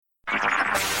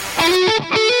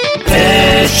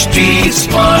HD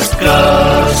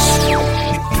Smartcast.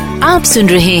 आप सुन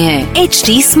रहे हैं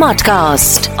HD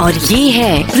Smartcast और ये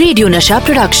है रेडियो नशा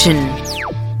प्रोडक्शन।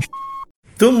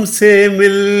 तुमसे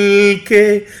मिलके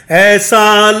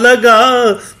ऐसा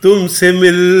लगा, तुमसे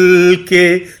मिलके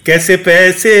कैसे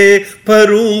पैसे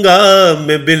भरूंगा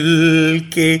मैं बिल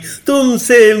के,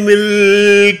 तुमसे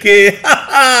मिलके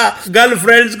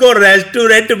गर्लफ्रेंड्स को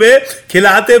रेस्टोरेंट में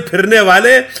खिलाते फिरने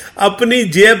वाले, अपनी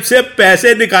जेब से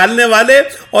पैसे निकालने वाले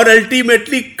और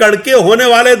अल्टीमेटली कड़के होने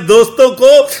वाले दोस्तों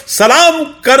को सलाम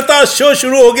करता शो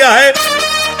शुरू हो गया है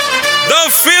The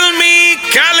Filmy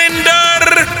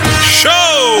Calendar Show.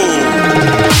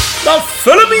 The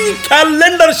filmy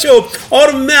calendar show,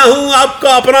 और मैं हूं आपका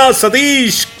अपना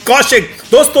सतीश कौशिक।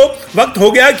 दोस्तों, वक्त हो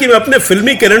गया कि मैं अपने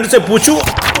फिल्मी कैलेंडर से पूछूं,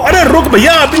 अरे रुक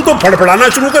भैया, अभी तो फड़फड़ाना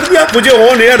शुरू कर दिया। मुझे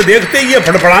ऑन एयर देखते ही ये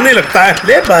फड़फड़ाने लगता है।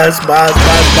 ले बस बस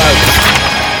बस बस।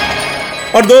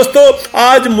 और दोस्तों,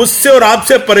 आज मुझसे और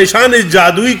आपसे परेशान इस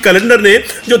जादुई कैलेंडर ने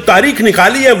जो तारीख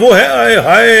निकाली है वो है,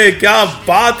 हाय क्या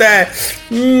बात है,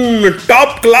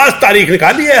 टॉप क्लास तारीख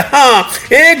निकाली है। हाँ,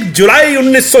 1 जुलाई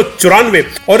 1994।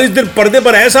 और इस दिन पर्दे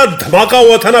पर ऐसा धमाका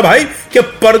हुआ था ना भाई कि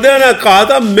पर्दे ने कहा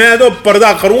था मैं तो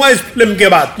पर्दा करूंगा इस फिल्म के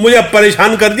बाद। मुझे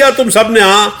परेशान कर दिया तुम सब ने।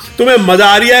 हाँ, तुम्हें मजा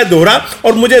आ रहा है दोहरा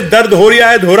और मुझे दर्द हो रहा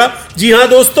है दोहरा। जी हाँ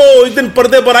दोस्तों, इस दिन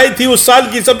पर्दे पर आई थी उस साल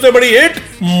की सबसे बड़ी हिट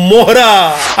मोहरा।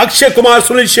 अक्षय कुमार,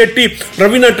 सुनील शेट्टी,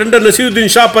 रवीना टंडन, नसीरुद्दीन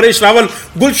शाह, परेश रावल,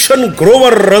 गुलशन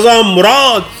ग्रोवर, रजा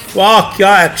मुराद। वाह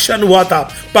क्या एक्शन हुआ था।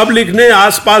 पब्लिक ने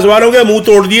आसपास वालों के मुंह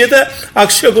तोड़ दिए थे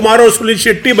अक्षय कुमार और सुनील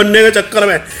शेट्टी बनने के चक्कर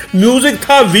में। म्यूजिक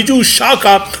था विजू शाह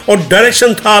का और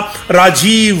डायरेक्शन था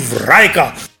राजीव राय का।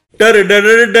 डर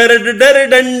डर डर डर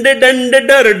डंड डंड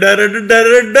डर डर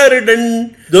डर डर डंड।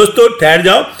 दोस्तों ठहर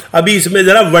जाओ, अभी इसमें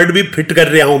जरा वर्ड भी फिट कर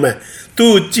रहा हूं मैं।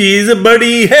 तू चीज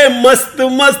बड़ी है मस्त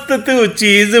मस्त, तू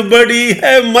चीज बड़ी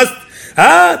है मस्त,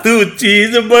 हाँ तू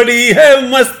चीज बड़ी है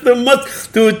मस्त मस्त,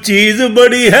 तू चीज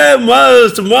बड़ी है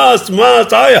मस्त मस्त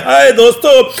मस्त। हाय हाय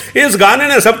दोस्तों, इस गाने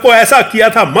ने सबको ऐसा किया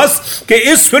था मस्त कि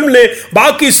इस फिल्म ने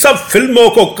बाकी सब फिल्मों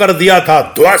को कर दिया था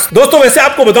ध्वस्त। दोस्तों, वैसे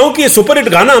आपको बताऊं कि ये सुपरहिट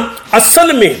गाना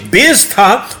असल में बेस था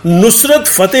नुसरत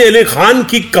फतेह अली खान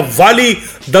की कव्वाली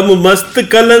दम मस्त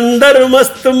कलंदर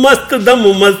मस्त मस्त, दम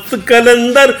मस्त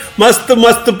कलंदर मस्त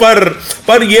मस्त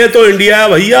पर ये तो इंडिया है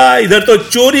भैया, इधर तो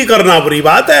चोरी करना बुरी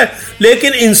बात है,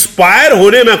 लेकिन इंस्पायर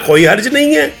होने में कोई हर्ज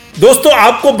नहीं है। दोस्तों,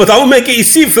 आपको बताऊं मैं कि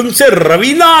इसी फिल्म से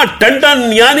रवीना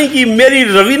टंडन यानी कि मेरी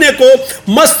रवीने को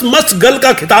मस्त मस्त गर्ल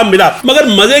का खिताब मिला। मगर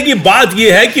मजे की बात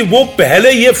यह है कि वो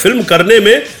पहले ये फिल्म करने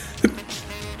में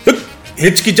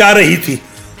हिचकिचा रही थी।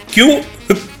 क्यों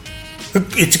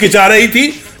हिचकिचा रही थी?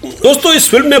 दोस्तों, इस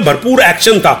फिल्म में भरपूर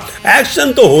एक्शन था।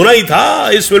 एक्शन तो होना ही था।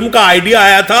 इस फिल्म का आइडिया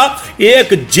आया था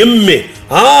एक जिम में।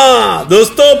 हाँ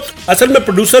दोस्तों, असल में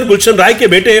प्रोड्यूसर गुलशन राय के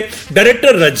बेटे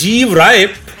डायरेक्टर राजीव राय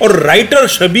और राइटर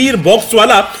शबीर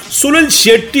बॉक्सवाला सुनील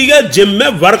शेट्टी के जिम में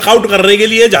वर्कआउट करने के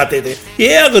लिए जाते थे।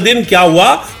 एक दिन क्या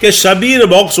हुआ कि शबीर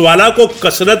बॉक्सवाला को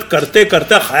कसरत करते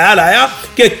करते ख्याल आया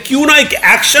कि क्यों ना एक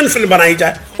एक्शन फिल्म बनाई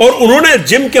जाए, और उन्होंने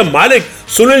जिम के मालिक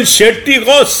सुनील शेट्टी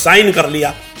को साइन कर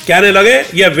लिया। कहने लगे,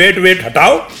 ये वेट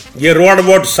हटाओ, ये रोड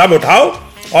वोड सब उठाओ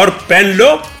और पेन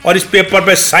लो और इस पेपर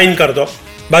पे साइन कर दो।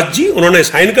 बस जी, उन्होंने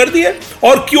साइन कर दिए।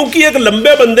 और क्योंकि एक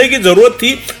लंबे बंदे की जरूरत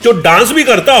थी जो डांस भी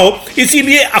करता हो,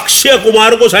 इसीलिए अक्षय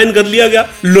कुमार को साइन कर लिया गया।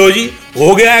 लो जी,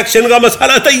 हो गया एक्शन का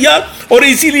मसाला तैयार। और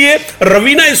इसीलिए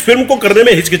रवीना इस फिल्म को करने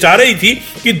में हिचकिचा रही थी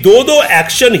कि दो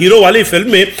एक्शन हीरो वाली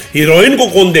फिल्म में हीरोइन को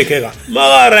कौन देखेगा।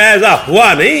 मगर ऐसा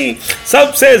हुआ नहीं।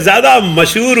 सबसे ज्यादा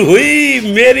मशहूर हुई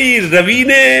मेरी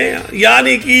रवीने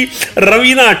यानी कि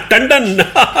रवीना टंडन।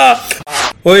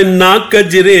 ओए ना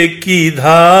कजरे की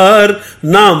धार,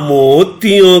 ना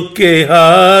मोतियों के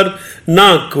हार, ना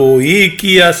कोई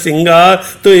किया सिंगार,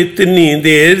 तो इतनी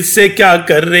देर से क्या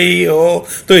कर रही हो,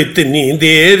 तो इतनी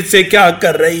देर से क्या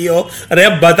कर रही हो, अरे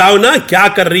बताओ ना क्या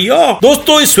कर रही हो।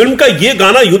 दोस्तों, इस फिल्म का ये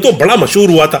गाना यूं तो बड़ा मशहूर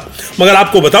हुआ था, मगर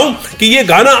आपको बताऊं कि ये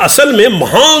गाना असल में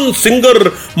महान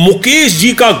सिंगर मुकेश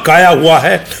जी का गाया हुआ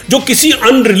है, जो किसी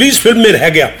अनरिलीज फिल्म में रह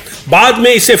गया। बाद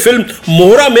में इसे फिल्म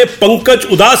मोहरा में पंकज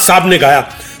उदास साहब ने गाया।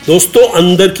 दोस्तों,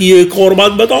 अंदर की एक और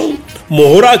बात बताऊं,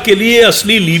 मोहरा के लिए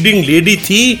असली लीडिंग लेडी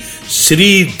थी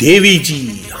श्रीदेवी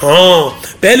जी। हाँ,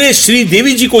 पहले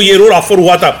श्रीदेवी जी को यह रोल ऑफर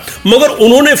हुआ था, मगर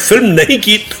उन्होंने फिल्म नहीं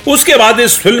की। उसके बाद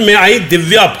इस फिल्म में आई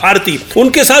दिव्या भारती,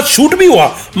 उनके साथ शूट भी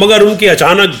हुआ, मगर उनके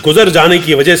अचानक गुजर जाने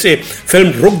की वजह से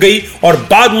फिल्म रुक गई और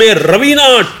बाद में रवीना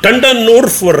टंडन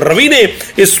उर्फ रवि ने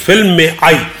इस फिल्म में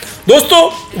आई। दोस्तों,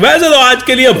 वैसे तो आज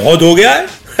के लिए बहुत हो गया है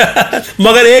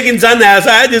मगर एक इंसान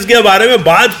ऐसा है जिसके बारे में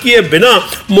बात किए बिना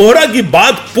मोहरा की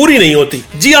बात पूरी नहीं होती।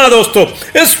 जी हाँ दोस्तों,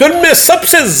 इस फिल्म में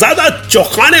सबसे ज्यादा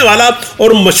चौंकाने वाला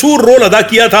और मशहूर रोल अदा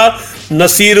किया था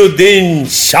नसीरुद्दीन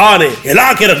शाह ने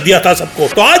हिला के रख दिया था सबको।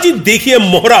 तो आज ही देखिए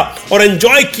मोहरा और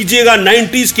एंजॉय कीजिएगा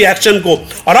 90s की एक्शन को।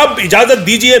 और अब इजाजत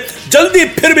दीजिए, जल्दी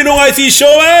फिर मिलूंगा इसी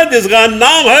शो में जिसका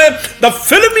नाम है the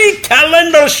filmy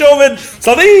calendar show with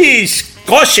Satish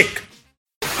Kaushik.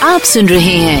 आप सुन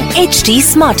रहे हैं HD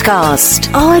स्मार्ट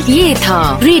कास्ट और ये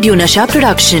था radio Nasha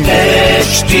production.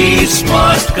 HD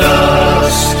smart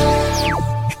cast.